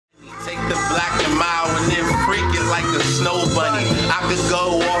like a snow bunny. I could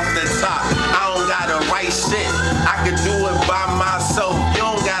go off the top. I don't gotta write shit. I could do it by myself. You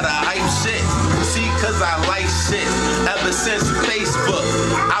don't gotta hype shit. See, cause I like shit. Ever since Facebook,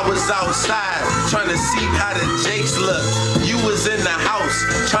 I was outside trying to see how the Jakes look. You was in the house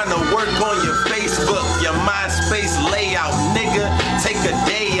trying to work on your Facebook, your MySpace layout, nigga. Take a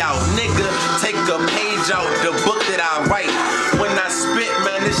day out, nigga. Take a page out the book that I write. When I spit,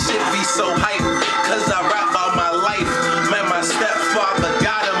 man, this shit be so hype. Cause I rap about my life. Man, my stepfather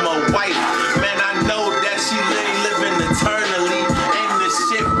got him a wife. Man, I know that she ain't living eternally. And this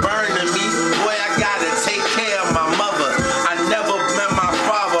shit burning me. Boy, I gotta take care of my mother. I never met my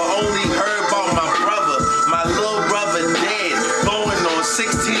father, only heard about my brother. My little brother dead, going on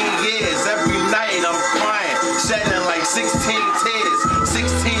 16 years. Every night I'm crying, shedding like 16 tears,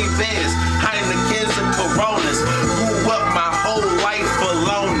 16 beers, hiding the kids and Coronas. Grew up my whole life a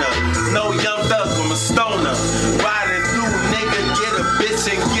loner. No young thug, I'm a stoner. Riding through, nigga, get a bitch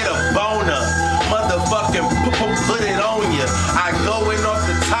and get a boner. Motherfucking put it on ya. I going off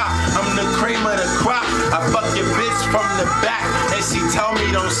the top, I'm the cream of the crop. I fuck your bitch from the back, and she tell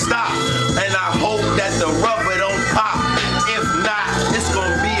me don't stop. And I hope that the rubber don't pop. If not, it's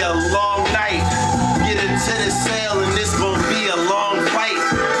gonna be a long night. Get into the sale and it's gonna be a long fight.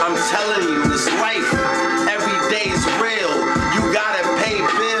 I'm telling you, this life, every day's real. You gotta pay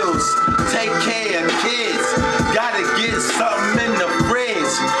bills, take care of kids. Gotta get something in the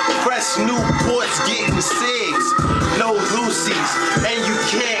fridge. Fresh Newports getting cigs. No Lucy's, and you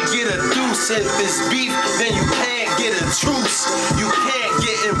can't get a deuce. If it's beef, then you can't get a truce. You can't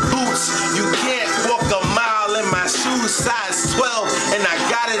get in boots. You can't walk a mile in my shoes, size 12, and I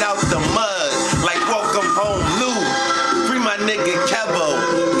got it out the mud. Like welcome home, Lou. Free my nigga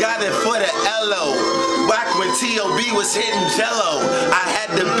Kevo. Got it for the LO. Back when T.O.B. was hitting Jello, I had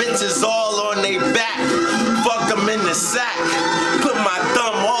the bitches all on they back. Fuck them in the sack. Put my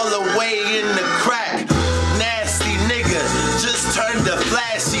thumb all the way in the crack. Nasty nigga, just turned a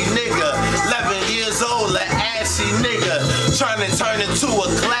flashy nigga. 11 years old, an ashy nigga. Trying to turn into a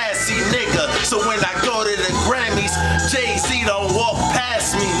classy nigga. So when I go to the Grammys, Jay-Z don't walk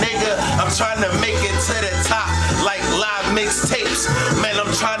past me, nigga. I'm trying to make it to the top like live mixtapes. Man,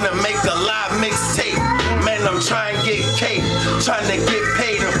 I'm trying to make a live mixtape. Man, I'm trying to get cake. Trying to get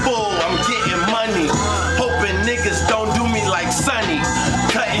paid in full. I'm getting money. Hoping niggas don't do me like Sonny.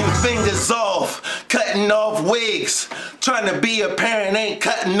 Cutting fingers off. Cutting off wigs. Trying to be a parent ain't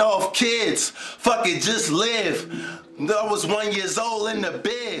cutting off kids. Fuck it, just live. I was 1 year old in the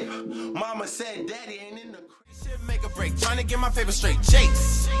bib. Mama said daddy ain't in the crib. Shit make a break, trying to get my paper straight.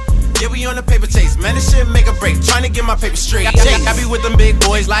 Jakes. Yeah, we on the paper chase. Man, this shit make a break, trying to get my paper straight. I be with them big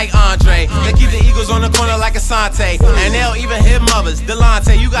boys like Andre. They keep the Eagles on the corner like Asante. And they'll even hit mothers.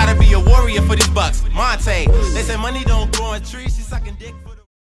 Delonte, you gotta be a warrior for these bucks. Monte, they say money don't grow on trees. She sucking dick for the